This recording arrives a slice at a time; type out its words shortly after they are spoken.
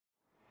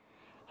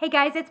Hey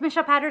guys, it's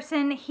Michelle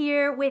Patterson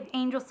here with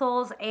Angel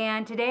Souls,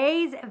 and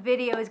today's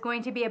video is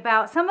going to be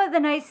about some of the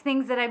nice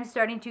things that I'm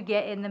starting to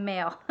get in the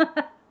mail.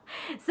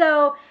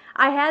 So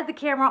I had the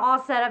camera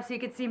all set up so you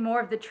could see more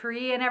of the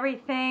tree and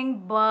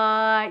everything,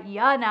 but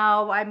yeah,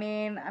 no, I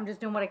mean, I'm just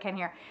doing what I can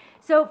here.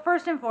 So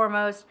first and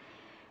foremost,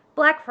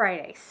 Black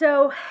Friday.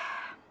 So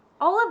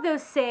all of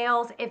those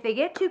sales, if they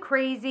get too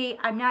crazy,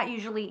 I'm not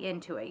usually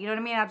into it. You know what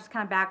I mean? I'll just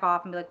kind of back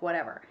off and be like,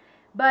 whatever.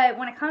 But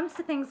when it comes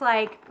to things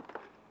like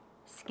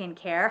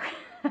skincare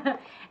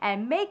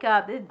and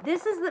makeup,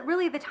 this is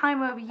really the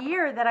time of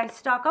year that I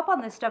stock up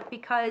on this stuff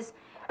because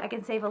I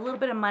can save a little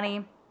bit of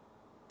money,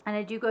 and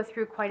I do go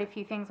through quite a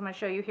few things I'm going to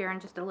show you here in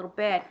just a little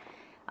bit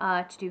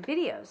to do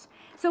videos.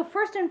 So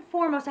first and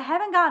foremost, I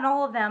haven't gotten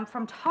all of them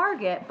from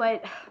Target,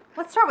 but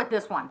let's start with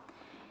this one.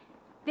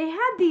 They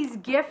had these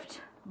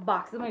gift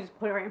boxes. Let me just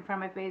put it right in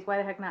front of my face. Why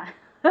the heck not?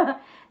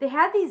 They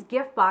had these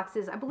gift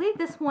boxes. I believe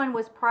this one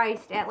was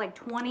priced at like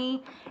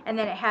 20, and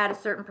then it had a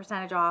certain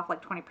percentage off,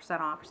 like 20%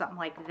 off or something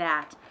like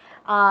that.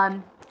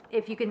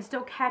 If you can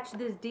still catch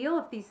this deal,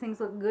 if these things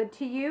look good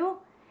to you,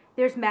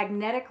 there's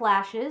magnetic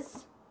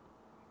lashes,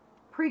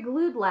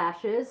 pre-glued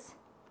lashes,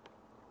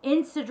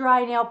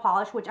 Insta-Dry nail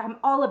polish, which I'm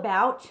all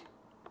about.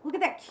 Look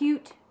at that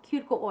cute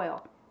cuticle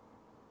oil.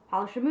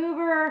 Polish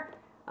remover.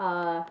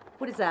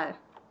 What is that?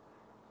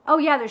 Oh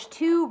yeah, there's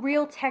two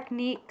Real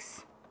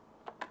Techniques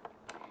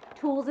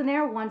tools in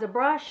there. One's a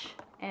brush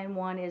and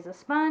one is a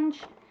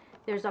sponge.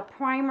 There's a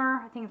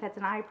primer, I think that's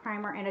an eye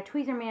primer, and a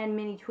Tweezerman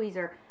mini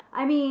tweezer.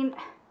 I mean,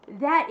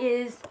 that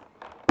is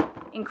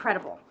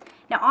incredible.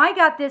 Now I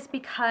got this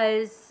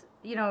because,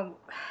 you know,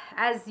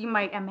 as you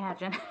might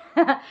imagine,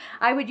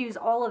 I would use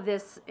all of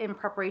this in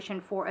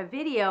preparation for a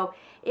video,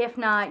 if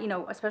not, you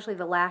know, especially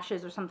the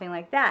lashes or something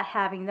like that,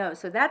 having those.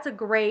 So that's a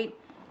great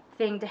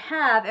thing to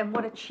have, and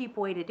what a cheap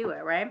way to do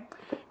it, right?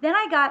 Then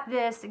I got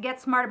this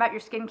Get Smart About Your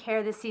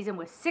Skincare this season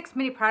with 6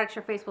 mini products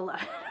your face will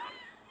love.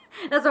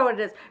 That's not what it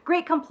is.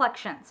 Great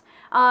complexions.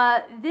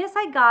 This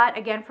I got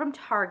again from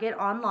Target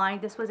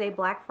online. This was a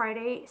Black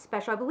Friday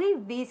special. I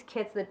believe these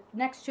kits, the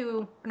next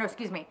two, no,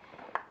 excuse me,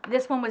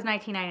 this one was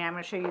 $19.99. I'm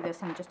going to show you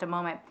this in just a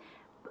moment.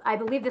 I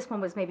believe this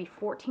one was maybe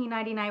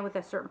 $14.99 with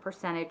a certain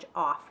percentage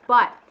off.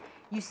 But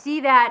you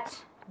see that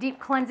deep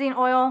cleansing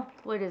oil?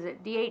 What is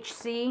it?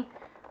 DHC.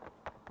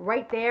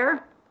 Right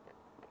there,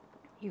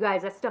 you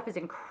guys, that stuff is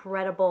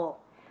incredible.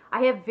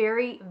 I have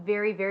very,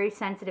 very, very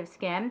sensitive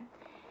skin,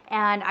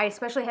 and I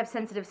especially have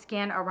sensitive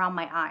skin around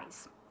my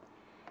eyes.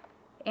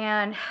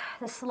 And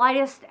the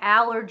slightest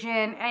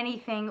allergen,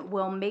 anything,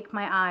 will make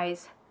my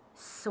eyes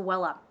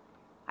swell up.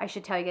 I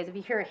should tell you guys, if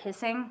you hear it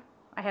hissing,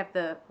 I have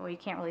the, well, you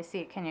can't really see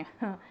it, can you?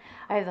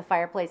 I have the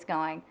fireplace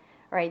going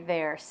right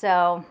there.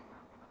 So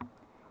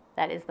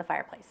that is the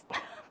fireplace.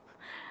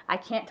 I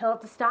can't tell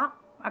it to stop.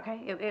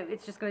 Okay,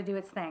 it's just going to do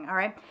its thing, all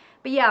right?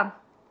 But yeah,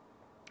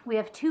 we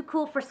have Too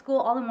Cool for School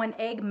All-in-One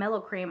Egg Mellow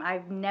Cream.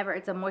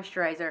 It's a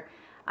moisturizer.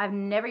 I've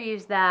never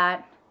used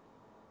that.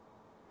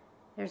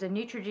 There's a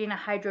Neutrogena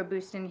Hydro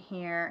Boost in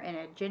here, and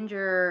a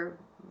ginger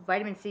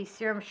vitamin C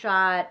serum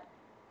shot.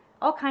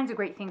 All kinds of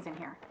great things in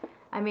here.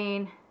 I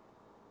mean,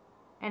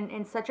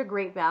 and such a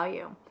great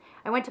value.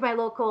 I went to my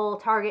local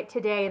Target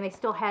today, and they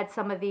still had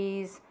some of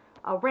these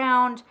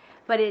around,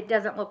 but it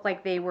doesn't look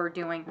like they were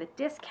doing the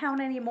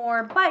discount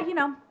anymore. But you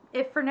know,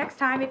 if for next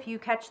time, if you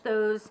catch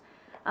those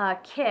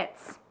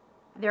kits,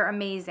 they're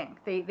amazing.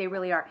 They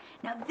really are.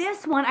 Now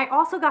this one I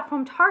also got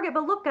from Target,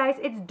 but look guys,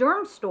 it's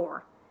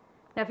Dermstore.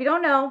 Now if you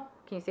don't know,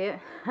 can you see it?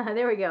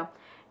 There we go.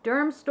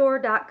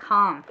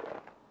 Dermstore.com.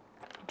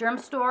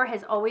 Dermstore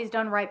has always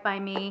done right by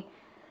me.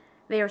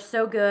 They are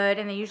so good,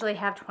 and they usually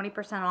have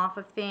 20% off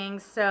of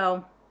things.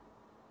 So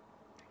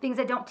things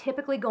that don't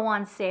typically go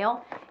on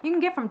sale, you can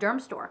get from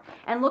Dermstore.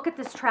 And look at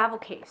this travel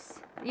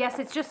case. Yes,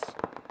 it's just,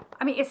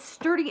 I mean, it's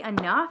sturdy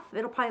enough.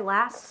 It'll probably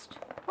last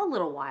a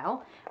little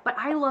while. But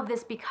I love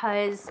this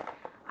because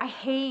I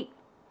hate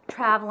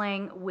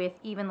traveling with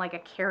even like a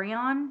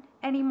carry-on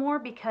anymore,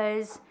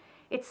 because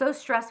it's so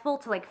stressful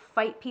to like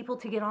fight people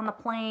to get on the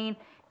plane,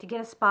 to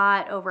get a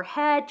spot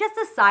overhead. Just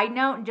a side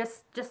note, and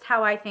just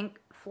how I think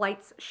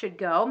flights should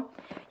go.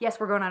 Yes,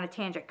 we're going on a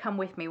tangent. Come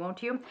with me,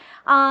 won't you?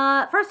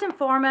 First and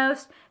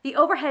foremost, the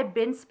overhead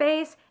bin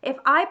space. If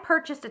I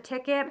purchased a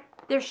ticket,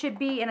 there should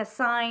be an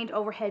assigned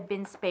overhead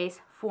bin space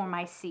for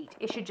my seat.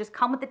 It should just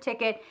come with the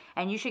ticket,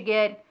 and you should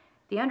get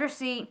the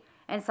underseat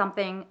and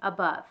something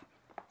above.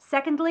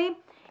 Secondly,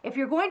 if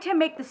you're going to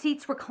make the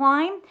seats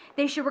recline,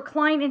 they should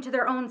recline into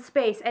their own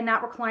space and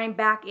not recline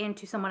back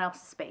into someone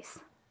else's space.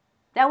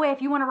 That way, if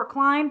you want to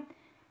recline,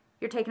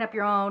 you're taking up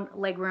your own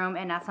leg room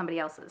and not somebody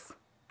else's.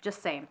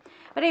 Just saying.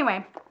 But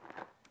anyway,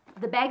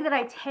 the bag that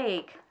I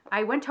take,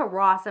 I went to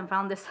Ross and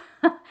found this.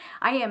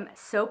 I am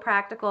so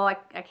practical, I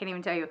can't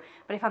even tell you.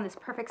 But I found this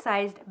perfect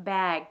sized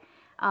bag.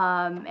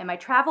 And my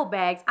travel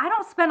bags, I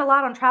don't spend a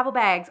lot on travel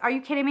bags. Are you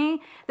kidding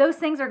me? Those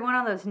things are going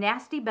on those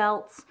nasty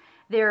belts.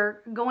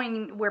 They're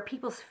going where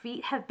people's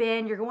feet have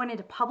been. You're going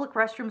into public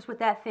restrooms with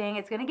that thing.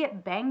 It's going to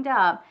get banged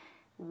up.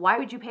 Why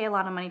would you pay a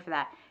lot of money for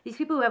that? These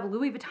people who have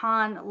Louis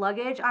Vuitton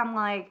luggage, I'm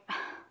like,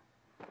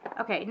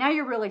 Okay, now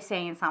you're really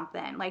saying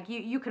something. Like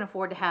you can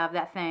afford to have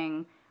that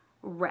thing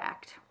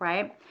wrecked,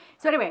 right?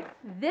 So anyway,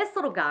 this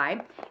little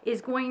guy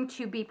is going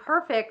to be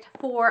perfect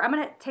for, I'm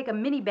going to take a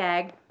mini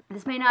bag.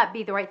 This may not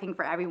be the right thing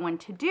for everyone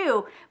to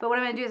do, but what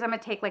I'm going to do is I'm going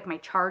to take like my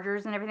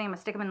chargers and everything. I'm going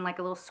to stick them in like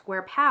a little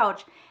square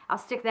pouch. I'll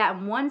stick that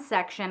in one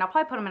section. I'll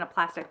probably put them in a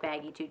plastic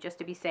baggie too, just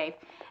to be safe.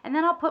 And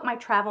then I'll put my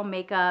travel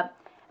makeup.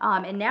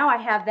 And now I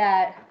have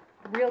that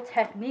Real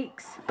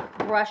Techniques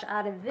brush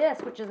out of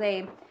this, which is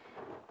a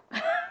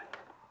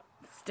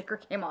sticker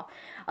came off,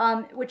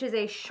 which is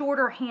a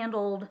shorter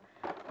handled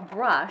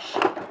brush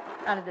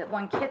out of the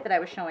one kit that I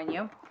was showing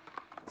you.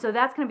 So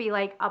that's going to be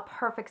like a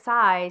perfect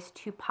size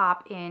to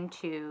pop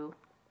into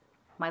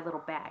my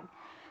little bag.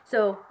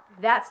 So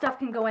that stuff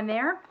can go in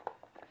there,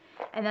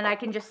 and then I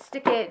can just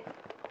stick it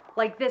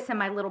like this in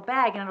my little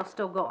bag, and it'll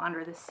still go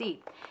under the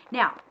seat.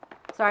 Now,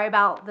 sorry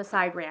about the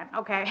side rant,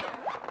 okay?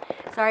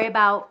 Sorry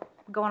about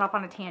going off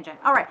on a tangent.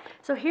 All right,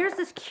 so here's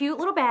this cute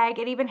little bag.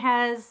 It even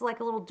has like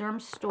a little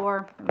derm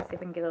store. Let me see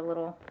if I can get a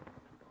little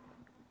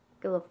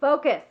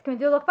focus. Can we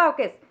do a little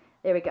focus?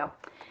 There we go.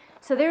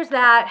 So there's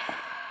that.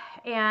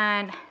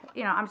 And,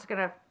 you know, I'm just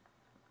going to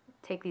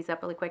take these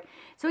up really quick.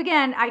 So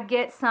again, I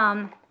get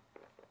some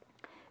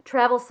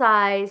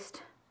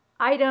travel-sized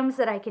items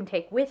that I can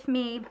take with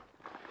me.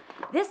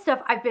 This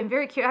stuff, I've been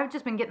very curious. I've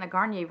just been getting the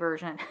Garnier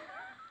version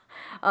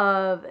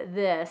of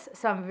this.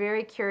 So I'm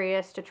very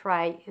curious to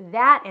try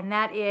that. And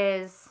that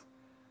is,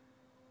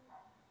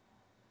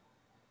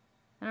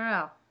 I don't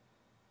know,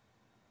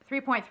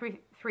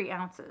 3.33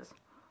 ounces.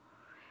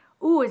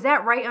 Ooh, is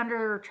that right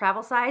under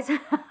travel size?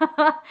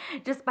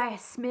 Just by a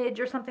smidge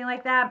or something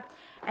like that.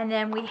 And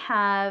then we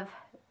have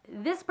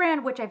this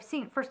brand, which I've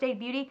seen, First Aid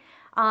Beauty.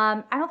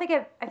 I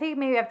think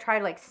maybe I've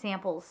tried like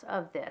samples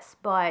of this,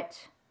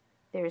 but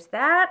there's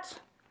that.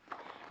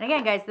 And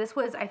again, guys, this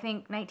was, I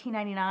think,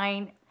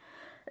 $19.99.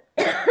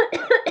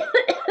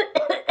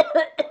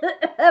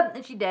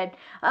 And she did.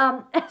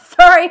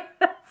 Sorry.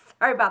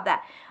 Sorry about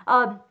that.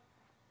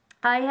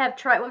 I have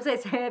tried, what was I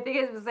saying? I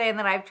think I was saying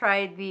that I've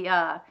tried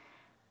the,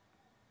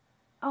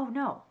 oh,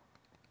 no.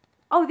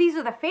 Oh, these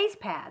are the face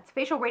pads.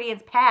 Facial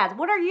Radiance pads.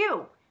 What are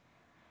you?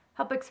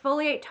 Help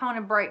exfoliate, tone,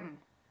 and brighten.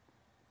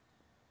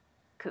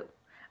 Cool.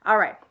 All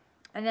right.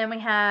 And then we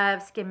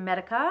have Skin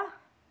Medica.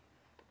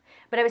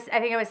 But I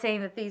think I was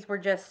saying that these were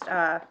just,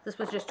 this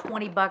was just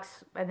 20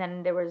 bucks. And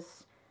then there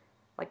was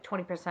like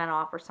 20%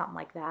 off or something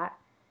like that.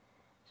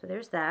 So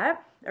there's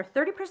that. Or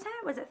 30%?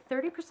 Was it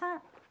 30%?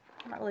 I'm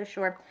not really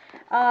sure.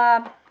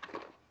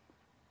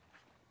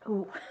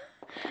 Ooh.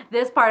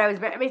 This part I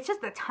mean, it's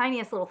just the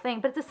tiniest little thing,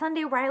 but it's a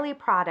Sunday Riley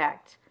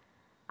product.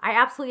 I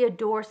absolutely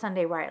adore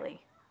Sunday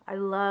Riley. I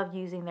love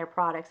using their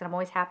products, and I'm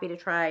always happy to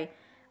try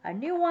a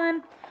new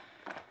one.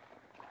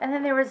 And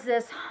then there was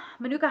this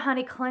Manuka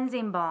Honey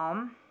Cleansing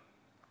Balm,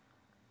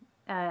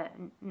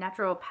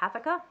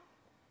 Naturopathica.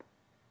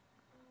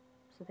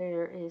 So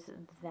there is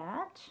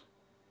that.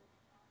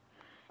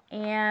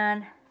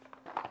 And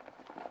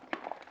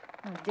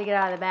I'm gonna dig it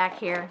out of the back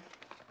here.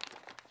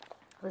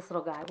 This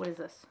little guy, what is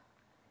this?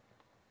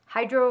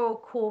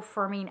 Hydro Cool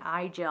Firming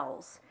Eye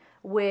Gels,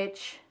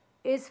 which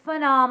is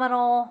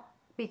phenomenal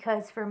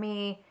because for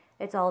me,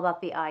 it's all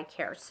about the eye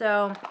care.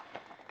 So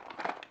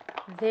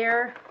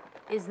there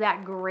is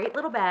that great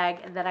little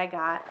bag that I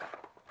got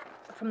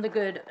from the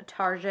good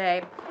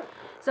Target.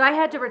 So I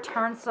had to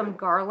return some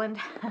garland.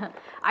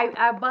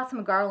 I bought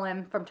some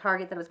garland from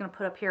Target that I was going to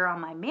put up here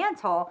on my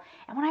mantle.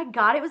 And when I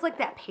got it, it was like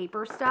that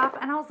paper stuff.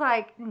 And I was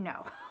like,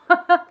 no.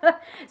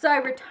 So I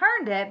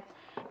returned it.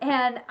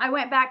 And I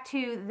went back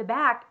to the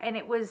back and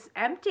it was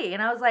empty.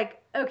 And I was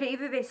like, okay,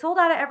 either they sold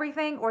out of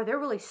everything or they're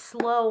really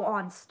slow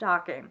on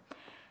stocking.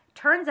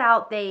 Turns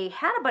out they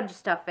had a bunch of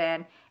stuff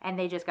in and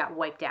they just got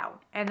wiped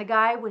out. And the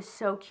guy was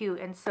so cute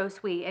and so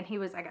sweet. And he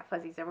was, I got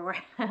fuzzies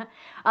everywhere.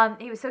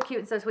 He was so cute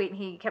and so sweet. And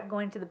he kept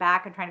going to the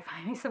back and trying to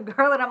find me some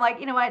garland. I'm like,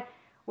 you know what?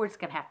 We're just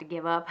going to have to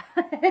give up.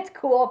 It's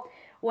cool.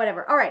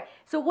 Whatever. All right.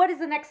 So what is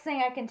the next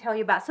thing I can tell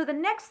you about? So the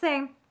next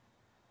thing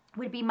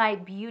would be my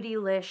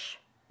Beautylish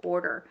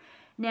order.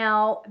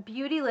 Now,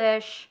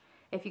 Beautylish,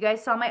 if you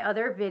guys saw my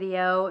other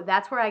video,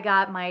 that's where I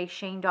got my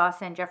Shane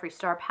Dawson Jeffree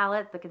Star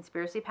palette, the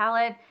Conspiracy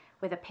palette,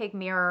 with a pig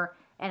mirror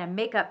and a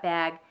makeup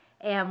bag.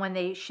 And when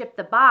they shipped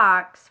the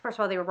box, first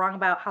of all, they were wrong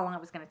about how long it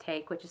was going to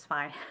take, which is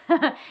fine.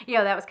 You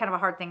know, that was kind of a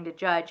hard thing to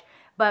judge.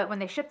 But when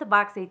they shipped the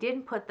box, they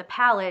didn't put the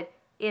palette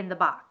in the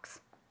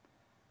box.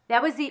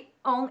 That was the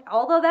only,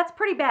 although that's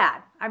pretty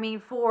bad. I mean,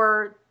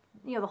 for,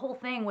 you know, the whole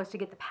thing was to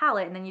get the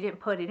palette and then you didn't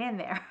put it in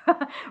there,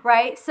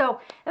 right? So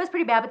that was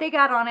pretty bad, but they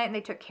got on it and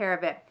they took care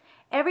of it.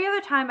 Every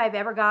other time I've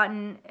ever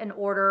gotten an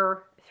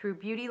order through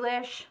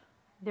Beautylish,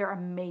 they're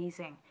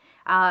amazing.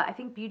 I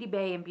think Beauty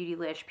Bay and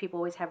Beautylish, people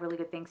always have really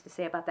good things to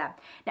say about that.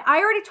 Now, I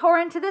already tore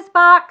into this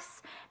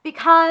box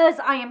because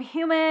I am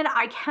human.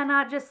 I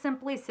cannot just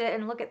simply sit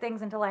and look at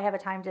things until I have a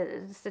time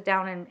to sit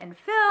down and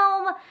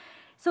film.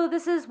 So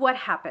this is what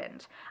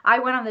happened. I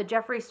went on the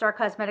Jeffree Star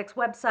Cosmetics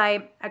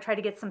website. I tried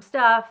to get some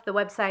stuff. The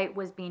website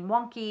was being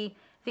wonky.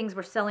 Things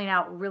were selling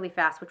out really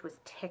fast, which was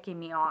ticking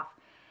me off.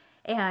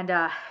 And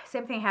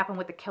same thing happened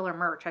with the killer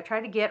merch. I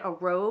tried to get a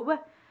robe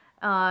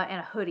and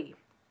a hoodie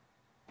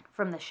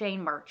from the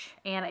Shane merch,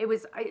 and it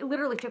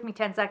literally took me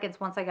 10 seconds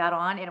once I got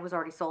on, and it was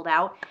already sold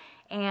out.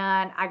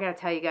 And I gotta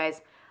tell you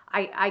guys,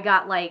 I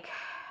got like,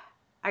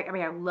 I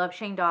mean, I love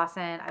Shane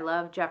Dawson, I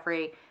love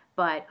Jeffree,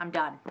 but I'm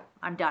done.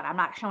 I'm done. I'm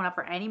not showing up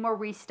for any more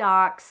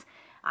restocks.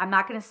 I'm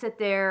not gonna sit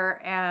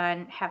there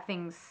and have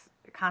things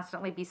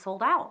constantly be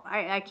sold out.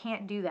 I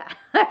can't do that.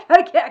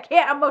 I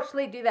can't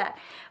emotionally do that.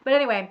 But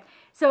anyway,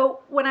 so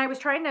when I was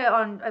trying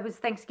to, it was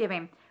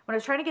Thanksgiving, when I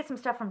was trying to get some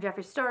stuff from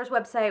Jeffree Star's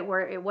website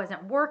where it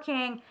wasn't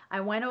working, I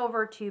went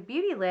over to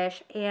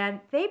Beautylish, and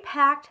they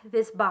packed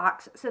this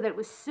box so that it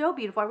was so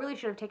beautiful. I really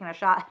should have taken a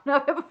shot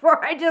of it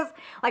before I just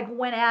like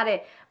went at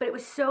it, but it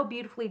was so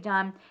beautifully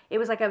done. It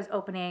was like I was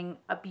opening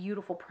a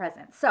beautiful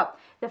present. So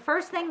the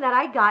first thing that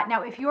I got,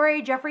 now if you're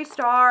a Jeffree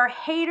Star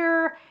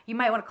hater, you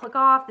might want to click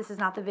off. This is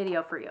not the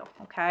video for you,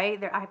 okay?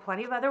 I have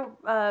plenty of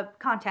other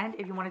content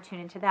if you want to tune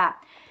into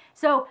that.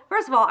 So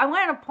first of all, I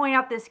wanted to point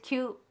out this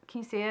cute,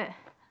 can you see it?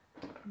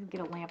 Get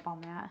a lamp on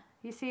that.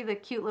 You see the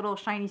cute little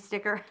shiny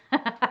sticker?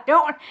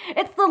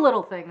 It's the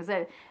little things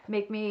that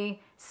make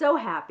me so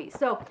happy.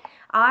 So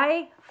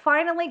I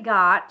finally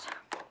got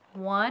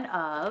one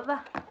of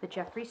the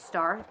Jeffree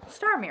Star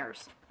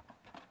mirrors.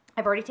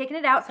 I've already taken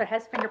it out, so it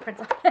has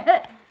fingerprints on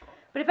it.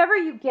 But if ever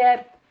you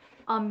get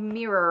a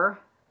mirror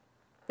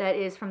that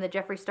is from the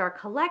Jeffree Star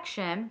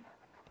collection,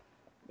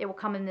 it will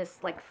come in this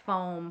like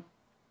foam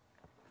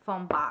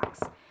box.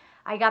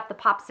 I got the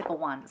popsicle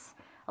ones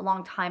a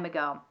long time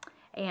ago,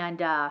 and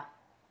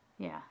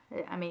yeah,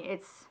 I mean,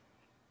 it's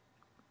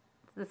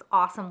this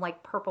awesome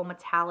like purple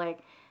metallic.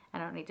 I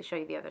don't need to show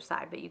you the other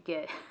side, but you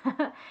get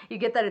you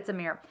get that it's a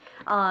mirror.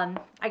 I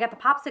got the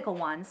popsicle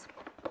ones,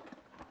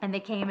 and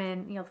they came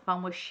in, you know, the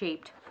foam was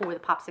shaped for the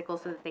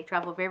popsicles so that they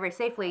travel very, very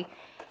safely.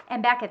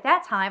 And back at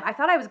that time, I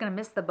thought I was going to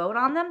miss the boat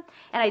on them,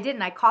 and I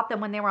didn't. I caught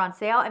them when they were on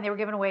sale, and they were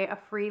giving away a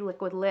free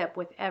liquid lip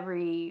with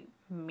every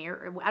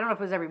mirror. I don't know if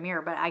it was every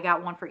mirror, but I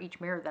got one for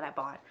each mirror that I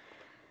bought,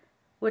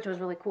 which was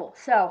really cool.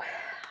 So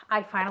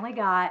I finally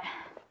got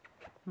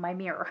my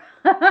mirror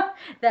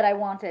that I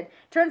wanted.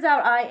 Turns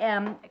out I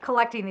am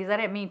collecting these. I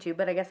didn't mean to,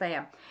 but I guess I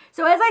am.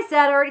 So as I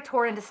said, I already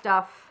tore into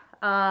stuff.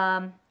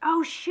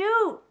 Oh,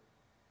 shoot.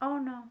 Oh,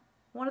 no.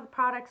 One of the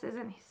products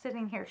isn't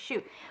sitting here.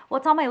 Shoot. Well,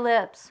 it's on my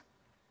lips.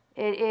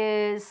 It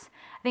is,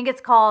 I think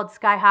it's called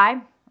Sky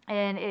High,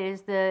 and it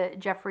is the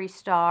Jeffree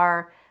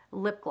Star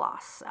lip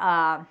gloss,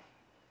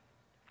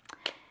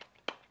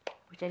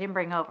 which I didn't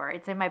bring over.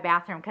 It's in my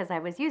bathroom because I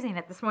was using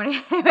it this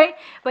morning anyway.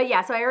 But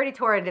yeah, so I already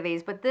tore into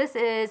these. But this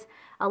is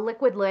a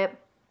liquid lip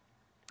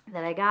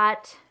that I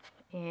got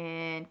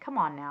in, come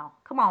on now,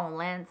 come on,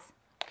 Lens,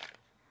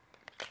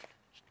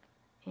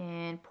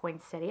 in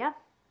Poinsettia.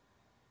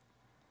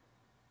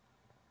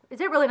 Is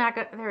it really not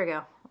good? There we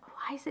go.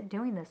 Why is it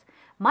doing this?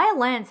 My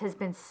lens has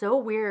been so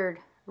weird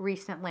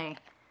recently.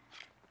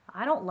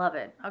 I don't love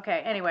it.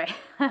 Okay, anyway.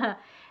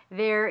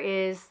 There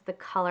is the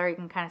color. You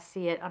can kind of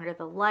see it under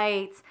the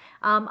lights.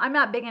 I'm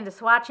not big into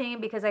swatching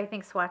because I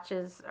think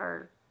swatches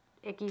are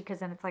icky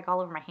because then it's like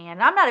all over my hand.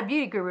 And I'm not a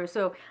beauty guru,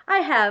 so I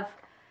have...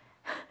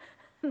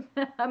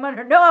 I'm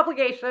under no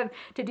obligation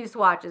to do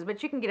swatches,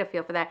 but you can get a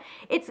feel for that.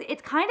 It's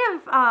kind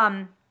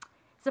of...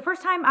 It's the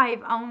first time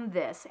I've owned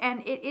this,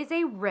 and it is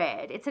a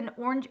red. It's an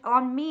orange.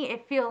 On me,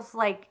 it feels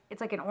like it's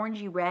like an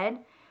orangey red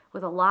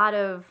with a lot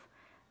of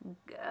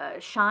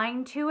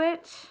shine to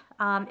it.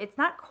 It's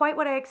not quite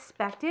what I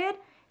expected.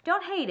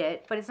 Don't hate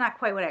it, but it's not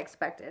quite what I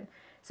expected.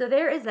 So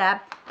there is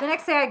that. The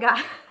next thing I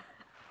got,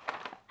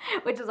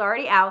 which is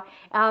already out,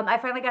 I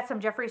finally got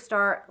some Jeffree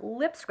Star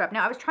lip scrub.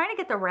 Now, I was trying to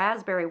get the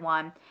raspberry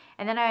one,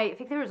 and then I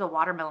think there was a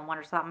watermelon one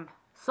or something.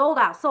 Sold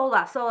out, sold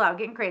out, sold out.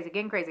 Getting crazy,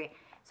 getting crazy.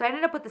 So I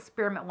ended up with the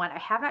spearmint one. I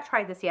have not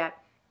tried this yet.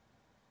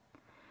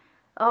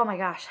 Oh my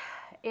gosh.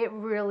 It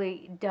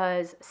really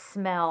does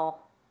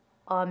smell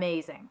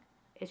amazing.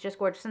 It's just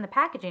gorgeous. And the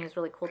packaging is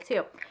really cool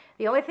too.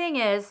 The only thing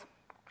is,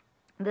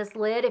 this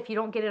lid, if you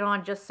don't get it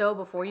on just so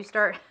before you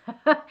start,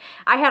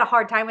 I had a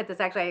hard time with this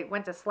actually. I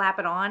went to slap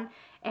it on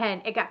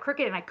and it got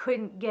crooked and I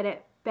couldn't get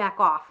it back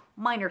off.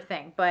 Minor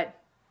thing, but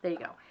there you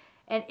go.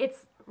 And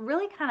it's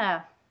really kind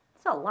of,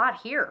 it's a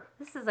lot here.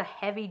 This is a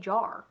heavy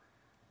jar.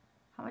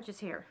 How much is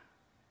here?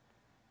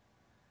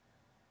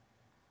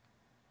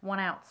 1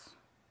 ounce.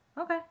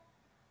 Okay.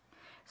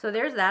 So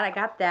there's that. I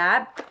got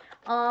that.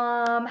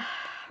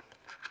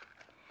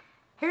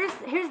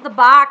 Here's the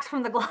box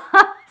from the gloss.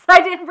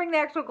 I didn't bring the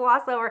actual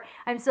gloss over.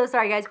 I'm so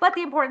sorry, guys. But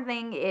the important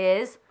thing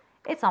is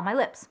it's on my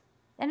lips.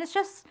 And it's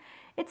just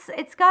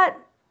it's kind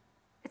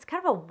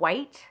of a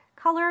white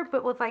color,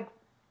 but with like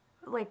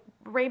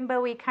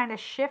rainbowy kind of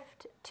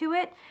shift to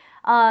it.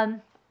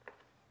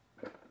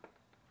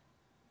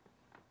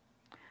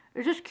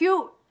 It's just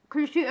cute.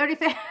 Can you see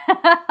anything?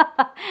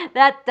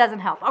 That doesn't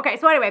help. Okay,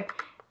 so anyway,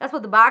 that's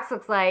what the box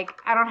looks like.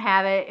 I don't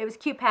have it. It was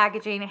cute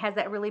packaging. It has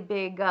that really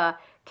big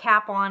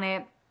cap on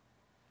it.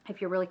 If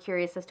you're really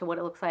curious as to what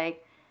it looks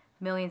like,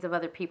 millions of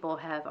other people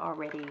have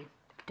already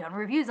done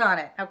reviews on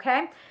it,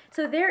 okay?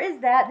 So there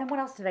is that. Then what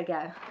else did I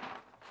get?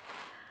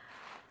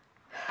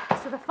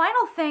 So the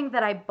final thing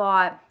that I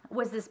bought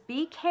was this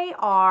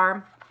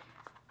BKR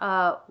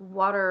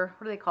water,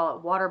 what do they call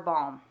it? Water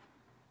balm.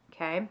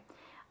 Okay.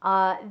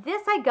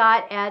 This I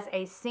got as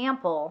a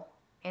sample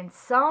in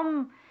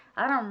some,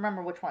 I don't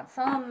remember which one,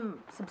 some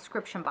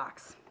subscription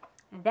box.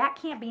 That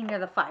can't be near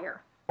the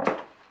fire.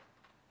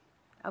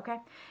 Okay.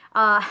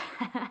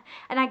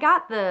 And I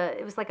got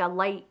it was like a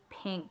light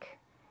pink.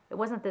 It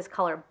wasn't this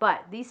color,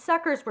 but these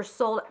suckers were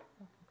sold.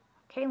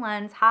 Okay,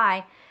 Lens,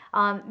 hi.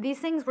 These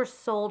things were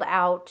sold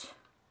out.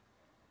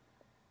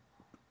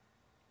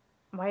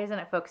 Why isn't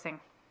it focusing?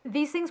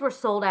 These things were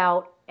sold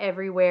out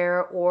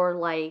everywhere, or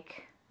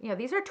like, you know,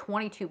 these are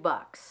 22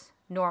 bucks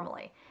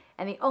normally.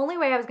 And the only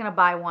way I was going to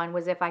buy one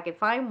was if I could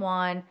find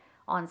one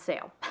on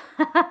sale.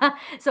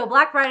 So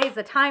Black Friday is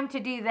the time to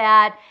do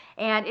that.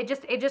 And it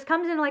just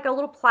comes in like a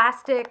little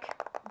plastic.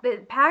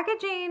 The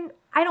packaging,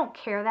 I don't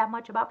care that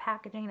much about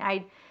packaging.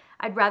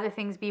 I'd rather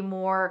things be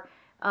more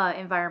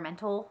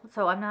environmental.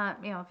 So I'm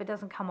not, you know, if it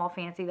doesn't come all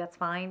fancy, that's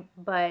fine.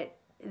 But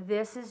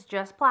this is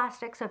just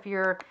plastic. So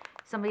if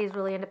somebody is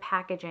really into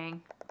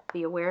packaging,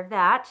 be aware of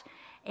that.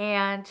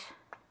 And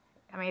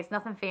I mean, it's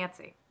nothing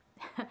fancy.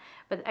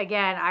 But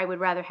again, I would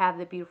rather have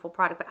the beautiful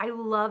product. But I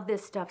love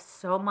this stuff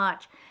so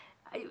much.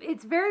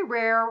 It's very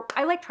rare.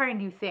 I like trying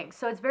new things.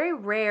 So it's very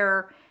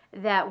rare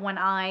that when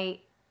I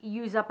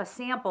use up a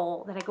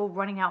sample that I go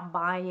running out and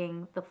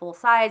buying the full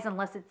size,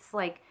 unless it's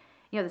like,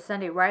 you know, the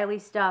Sunday Riley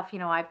stuff, you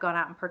know, I've gone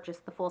out and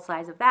purchased the full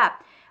size of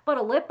that. But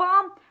a lip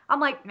balm, I'm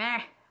like,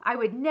 meh, I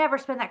would never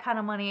spend that kind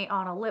of money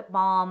on a lip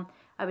balm.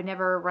 I would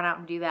never run out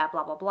and do that,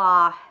 blah, blah,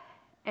 blah.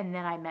 And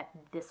then I met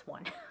this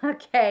one.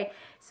 Okay,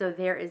 so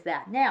there is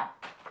that. Now,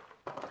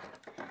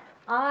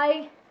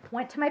 I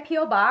went to my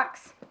P.O.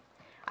 box.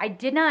 I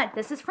did not,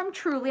 this is from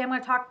Truly. I'm going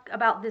to talk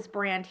about this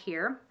brand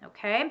here,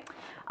 okay?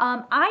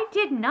 I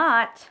did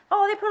not,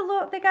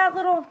 oh, they got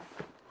little,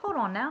 hold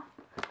on now.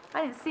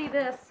 I didn't see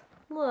this.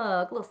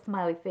 Look, little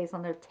smiley face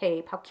on their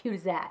tape. How cute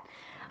is that?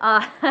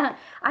 I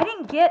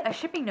didn't get a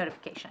shipping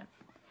notification.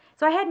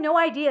 So I had no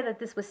idea that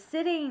this was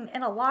sitting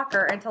in a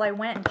locker until I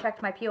went and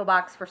checked my P.O.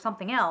 box for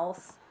something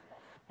else.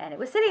 And it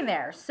was sitting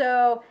there.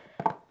 So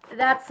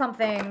that's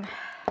something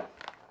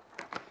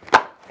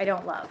I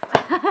don't love.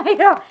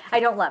 I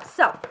don't love.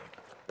 So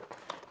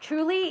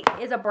Truly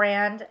is a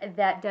brand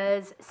that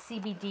does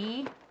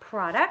CBD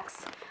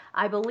products.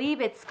 I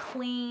believe it's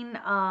clean,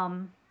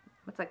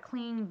 what's that,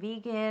 clean,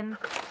 vegan,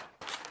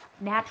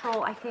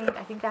 natural, I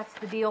think that's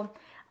the deal.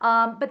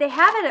 But they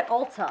have it at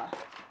Ulta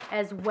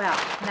as well.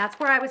 And that's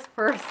where I was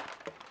first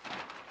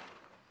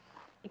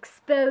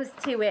exposed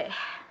to it.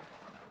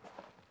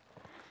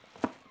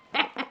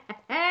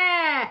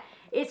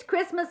 It's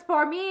Christmas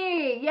for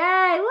me.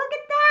 Yay, look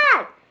at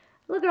that.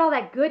 Look at all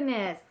that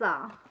goodness.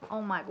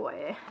 Oh my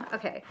boy.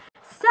 Okay.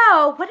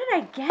 So, what did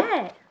I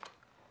get?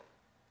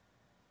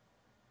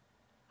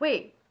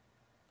 Wait,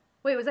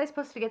 was I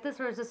supposed to get this,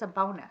 or is this a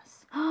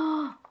bonus?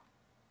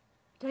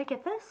 Did I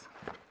get this?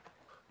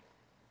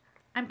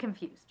 I'm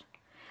confused.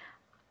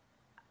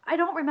 I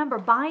don't remember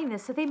buying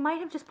this, so they might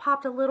have just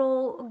popped a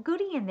little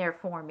goodie in there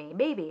for me,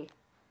 maybe.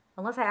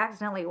 Unless I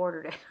accidentally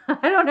ordered it.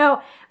 I don't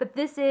know. But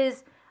this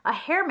is a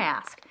hair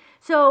mask.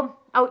 So,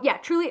 oh yeah,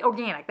 Truly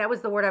Organic. That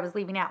was the word I was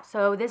leaving out.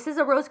 So this is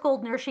a rose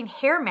gold nourishing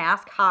hair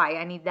mask. Hi,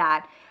 I need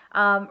that.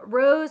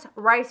 Rose,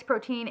 rice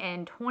protein,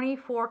 and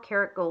 24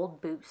 karat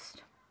gold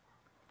boost.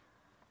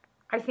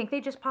 I think they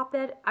just popped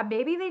that.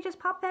 Maybe they just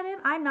popped that in.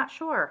 I'm not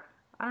sure.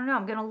 I don't know.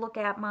 I'm going to look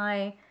at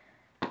my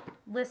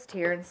list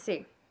here and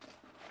see.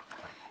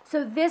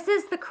 So this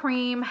is the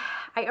cream.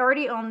 I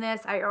already own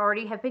this. I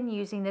already have been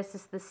using this.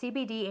 This is the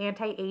CBD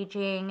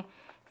anti-aging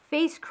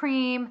face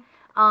cream.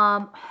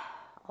 All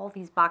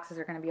these boxes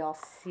are going to be all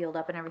sealed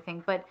up and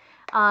everything. But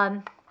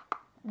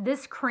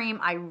this cream,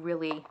 I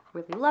really,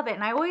 really love it.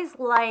 And I always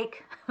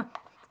like, it's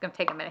going to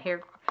take a minute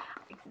here.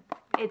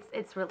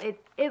 It's really,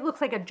 it looks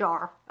like a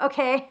jar,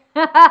 okay?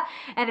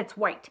 And it's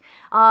white.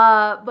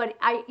 But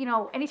you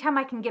know, anytime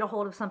I can get a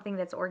hold of something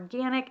that's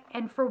organic,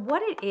 and for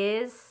what it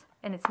is,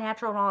 and it's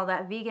natural and all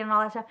that, vegan and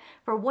all that stuff,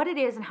 for what it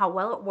is and how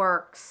well it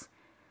works,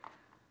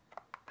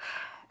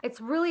 it's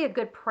really a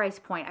good price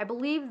point. I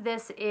believe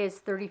this is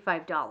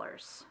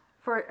 $35.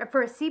 For a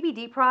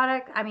CBD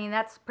product, I mean,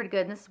 that's pretty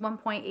good. And this is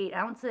 1.8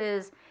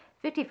 ounces,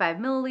 55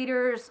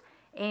 milliliters,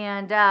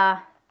 and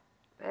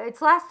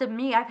it's lasted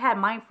me, I've had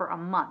mine for a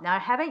month. Now, I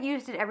haven't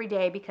used it every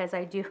day because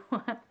I do,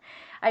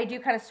 I do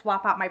kind of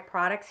swap out my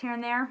products here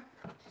and there.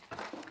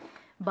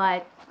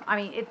 But, I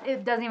mean,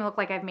 it doesn't even look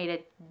like I've made a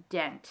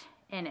dent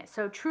in it.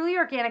 So, Truly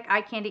Organic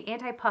Eye Candy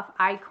Anti-Puff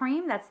Eye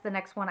Cream. That's the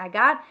next one I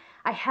got.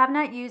 I have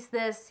not used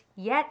this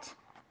yet.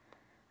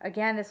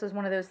 Again, this was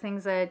one of those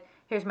things that,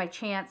 here's my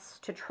chance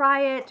to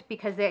try it,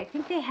 because I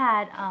think they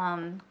had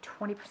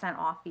 20%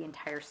 off the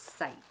entire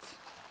site.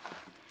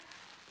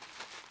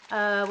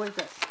 What is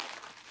this?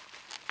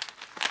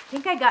 I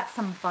think I got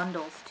some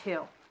bundles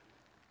too.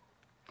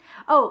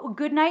 Oh,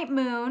 Goodnight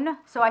Moon.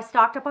 So I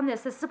stocked up on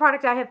this. This is a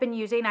product I have been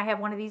using. I have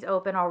one of these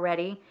open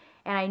already.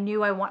 And I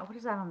knew I want, what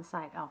is that on the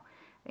side? Oh,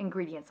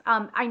 ingredients.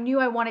 I knew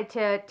I wanted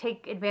to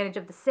take advantage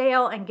of the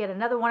sale and get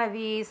another one of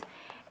these.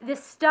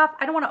 This stuff,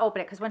 I don't want to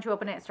open it because once you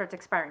open it, it starts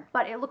expiring.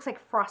 But it looks like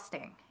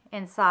frosting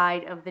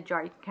inside of the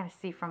jar. You can kind of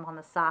see from on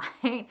the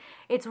side.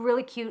 It's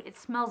really cute. It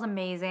smells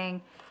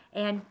amazing.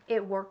 And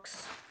it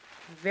works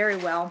very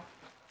well.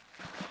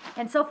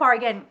 And so far,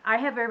 again, I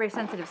have very, very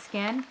sensitive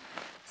skin.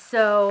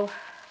 So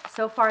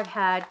far I've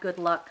had good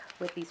luck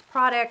with these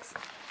products.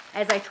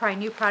 As I try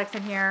new products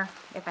in here,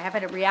 if I have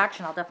had a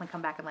reaction, I'll definitely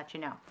come back and let you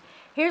know.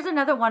 Here's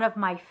another one of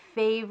my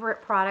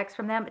favorite products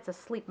from them. It's a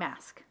sleep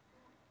mask.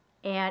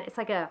 And it's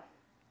like a,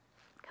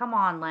 come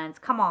on, Lens,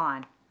 come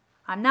on.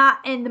 I'm not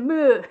in the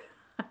mood.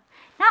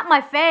 Not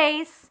my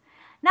face.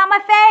 Not my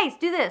face.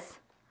 Do this.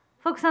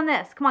 Focus on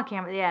this. Come on,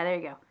 camera. Yeah, there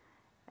you go.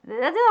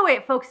 That's the way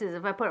it focuses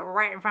if I put it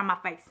right in front of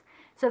my face.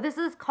 So this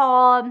is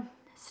called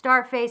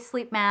Starface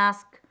Sleep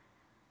Mask.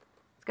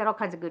 It's got all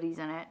kinds of goodies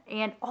in it.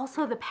 And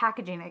also the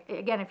packaging.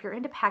 Again, if you're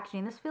into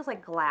packaging, this feels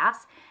like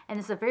glass. And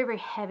it's a very, very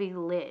heavy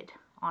lid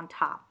on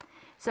top.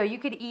 So you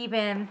could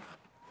even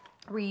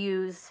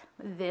reuse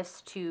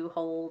this to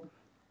hold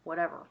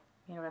whatever.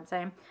 You know what I'm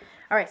saying?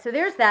 All right, so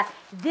there's that.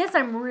 This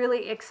I'm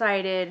really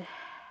excited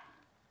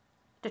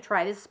to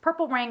try. This is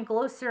Purple Rain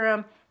Glow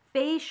Serum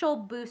Facial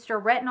Booster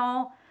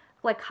Retinol,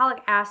 Glycolic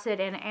Acid,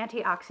 and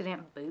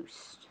Antioxidant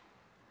Boost.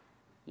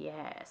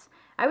 Yes.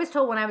 I was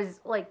told when I was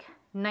like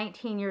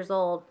 19 years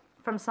old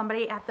from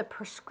somebody at the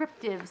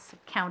prescriptives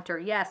counter.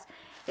 Yes,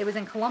 it was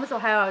in Columbus,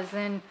 Ohio. I was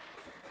in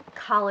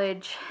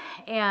college,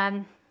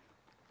 and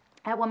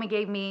that woman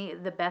gave me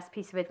the best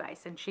piece of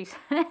advice. And she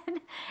said,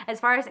 as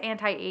far as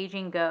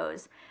anti-aging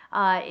goes,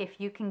 if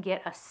you can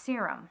get a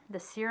serum. The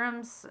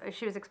serums,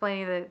 she was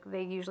explaining that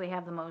they usually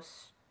have the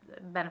most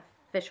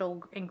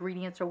beneficial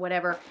ingredients or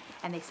whatever,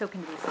 and they soak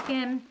into the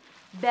skin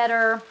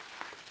better.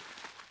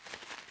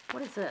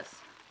 What is this?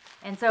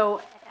 And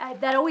so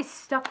that always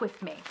stuck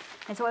with me.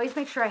 And so I always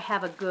make sure I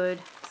have a good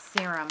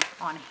serum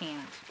on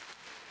hand.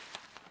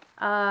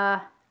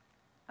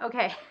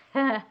 Okay.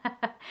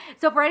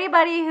 So for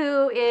anybody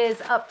who is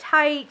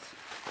uptight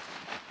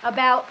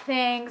about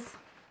things,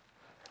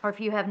 or if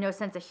you have no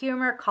sense of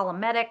humor, call a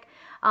medic.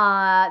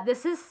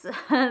 This is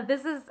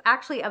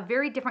actually a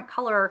very different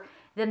color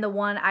than the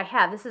one I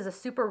have. This is a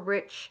super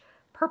rich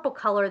purple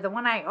color. The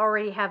one I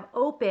already have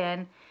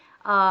open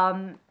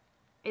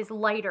is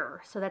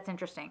lighter, so that's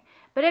interesting.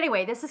 But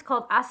anyway, this is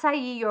called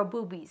Acai Your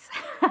Boobies.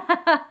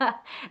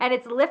 And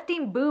it's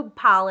lifting boob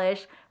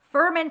polish,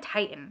 firm and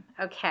tighten.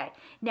 Okay,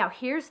 now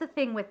here's the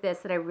thing with this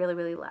that I really,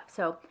 really love.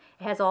 So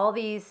it has all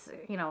these,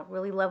 you know,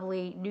 really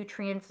lovely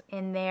nutrients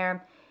in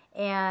there.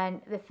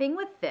 And the thing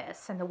with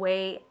this, and the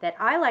way that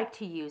I like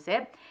to use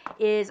it,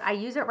 is I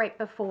use it right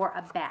before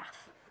a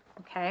bath.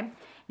 Okay,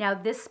 now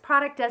this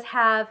product does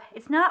have,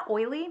 it's not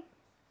oily.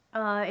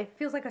 It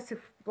feels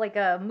like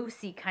a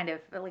moussey kind of,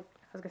 like,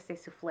 I was gonna say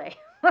souffle.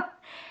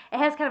 It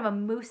has kind of a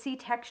moussey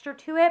texture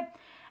to it.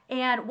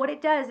 And what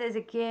it does is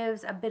it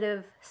gives a bit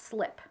of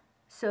slip,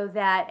 so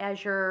that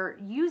as you're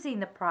using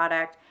the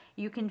product,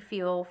 you can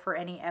feel for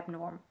any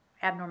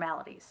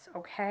abnormalities,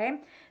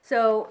 okay?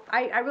 So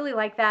I really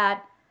like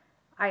that.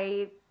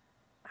 I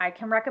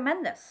can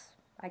recommend this.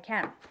 I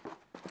can.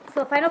 So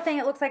the final thing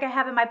it looks like I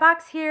have in my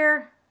box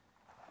here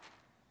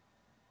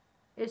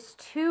is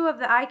 2 of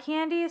the eye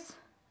candies.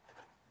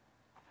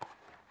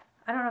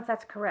 I don't know if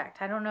that's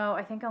correct. I don't know.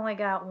 I think I only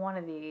got 1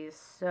 of these.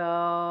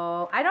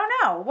 So I don't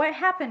know. What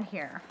happened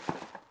here?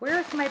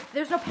 Where's my,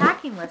 there's no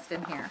packing list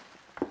in here.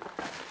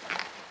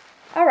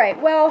 All right,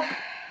 well,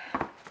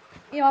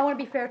 you know, I want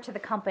to be fair to the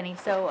company,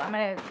 so I'm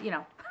going to, you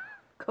know,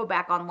 go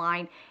back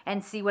online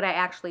and see what I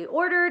actually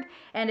ordered,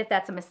 and if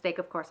that's a mistake,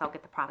 of course, I'll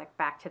get the product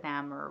back to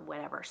them or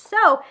whatever.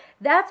 So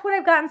that's what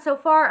I've gotten so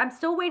far. I'm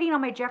still waiting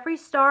on my Jeffree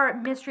Star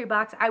mystery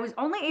box. I was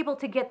only able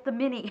to get the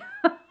mini.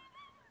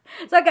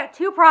 So I got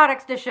 2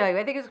 products to show you.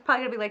 I think it's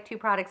probably going to be like 2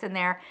 products in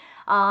there.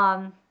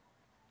 I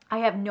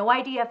have no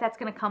idea if that's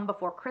going to come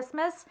before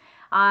Christmas.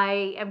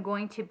 I am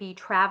going to be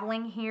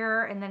traveling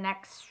here in the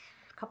next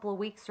couple of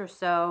weeks or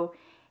so,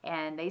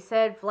 and they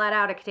said flat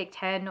out it could take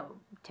 10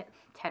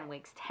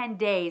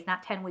 days,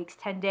 not 10 weeks,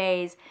 10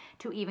 days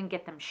to even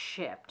get them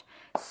shipped.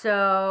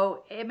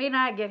 So it may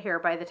not get here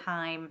by the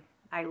time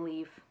I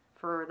leave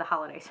for the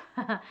holidays.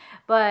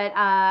 But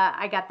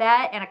I got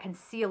that and a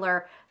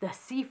concealer. The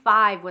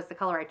C5 was the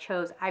color I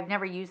chose. I've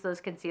never used those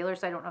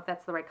concealers, so I don't know if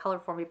that's the right color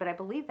for me, but I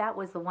believe that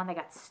was the one that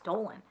got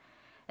stolen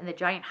in the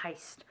giant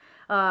heist,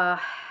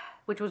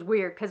 which was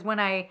weird because when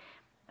I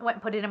went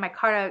and put it in my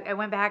cart, I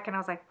went back and I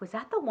was like, was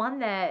that the one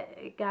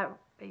that got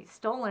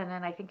stolen?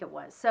 And I think it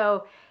was.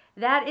 So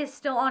that is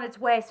still on its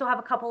way. Still have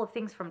a couple of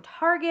things from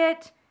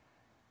Target.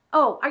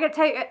 Oh, I gotta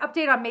tell you,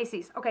 update on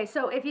Macy's. Okay,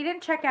 so if you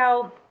didn't check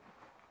out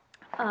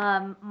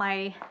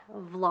my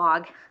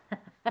vlog,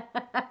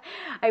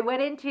 I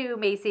went into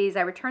Macy's,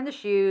 I returned the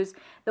shoes.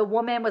 The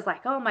woman was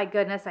like, oh my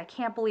goodness, I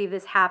can't believe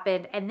this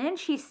happened. And then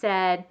she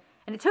said,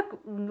 and it took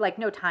like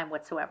no time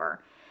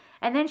whatsoever.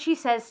 And then she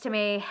says to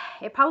me,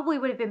 it probably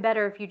would have been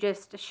better if you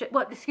just,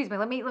 well, excuse me,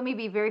 let me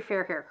be very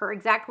fair here. Her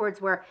exact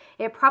words were,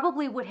 it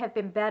probably would have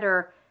been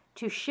better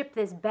to ship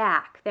this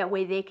back. That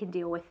way they can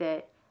deal with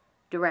it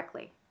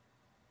directly.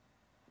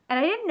 And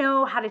I didn't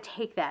know how to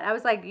take that. I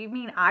was like, you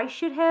mean I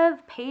should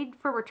have paid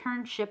for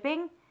return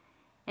shipping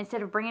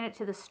instead of bringing it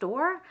to the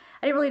store?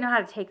 I didn't really know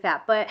how to take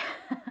that. But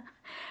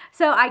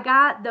so I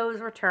got those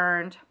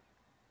returned.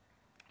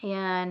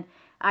 And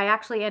I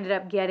actually ended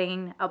up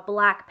getting a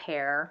black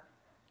pair,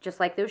 just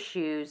like those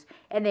shoes.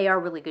 And they are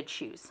really good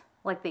shoes.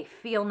 Like, they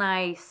feel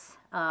nice.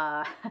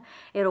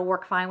 It'll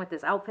work fine with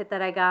this outfit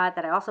that I got,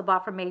 that I also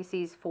bought from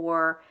Macy's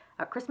for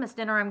a Christmas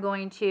dinner I'm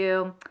going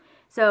to.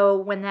 So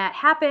when that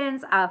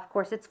happens, of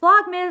course it's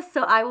Vlogmas,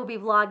 so I will be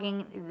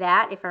vlogging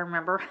that if I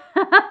remember.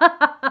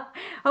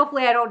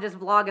 Hopefully I don't just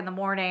vlog in the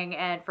morning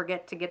and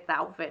forget to get the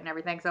outfit and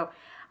everything. So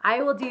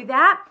I will do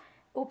that.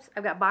 Oops,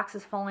 I've got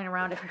boxes falling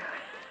around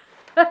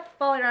everywhere.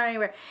 Falling around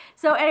anywhere.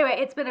 So anyway,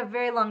 it's been a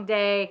very long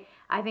day.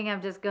 I think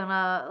I'm just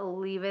gonna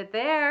leave it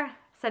there.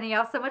 Sending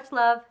y'all so much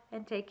love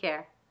and take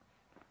care.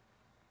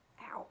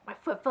 Ow, my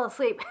foot fell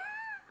asleep.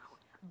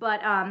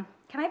 But can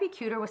I be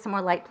cuter with some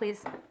more light,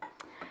 please?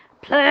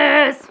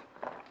 Please.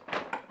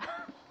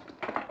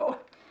 Oh,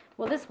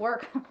 will this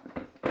work?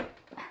 Did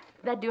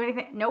that do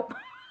anything? Nope.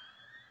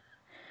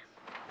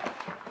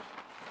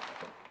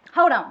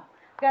 Hold on.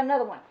 Got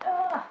another one.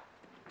 Ugh.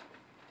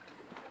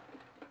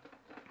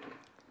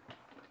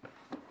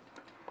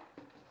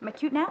 Am I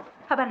cute now?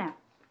 How about now?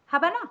 How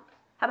about now?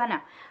 How about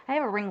now? I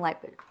have a ring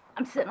light, but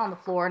I'm sitting on the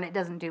floor and it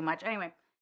doesn't do much. Anyway.